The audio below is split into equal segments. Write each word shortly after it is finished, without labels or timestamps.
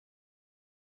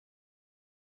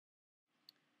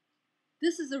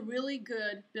This is a really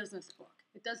good business book.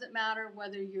 It doesn't matter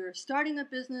whether you're starting a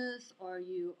business or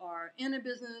you are in a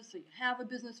business or you have a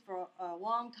business for a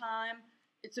long time.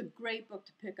 It's a great book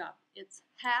to pick up. It's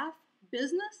half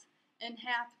business and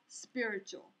half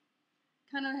spiritual.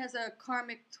 Kind of has a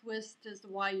karmic twist as to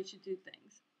why you should do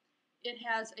things. It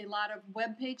has a lot of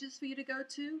web pages for you to go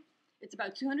to. It's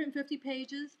about 250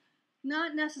 pages.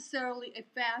 Not necessarily a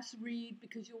fast read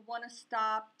because you'll want to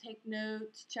stop, take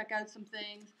notes, check out some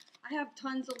things. I have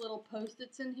tons of little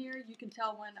post-its in here. You can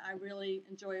tell when I really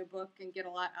enjoy a book and get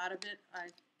a lot out of it. I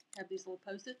have these little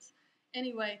post-its.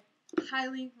 Anyway,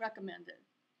 highly recommended.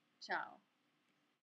 Ciao.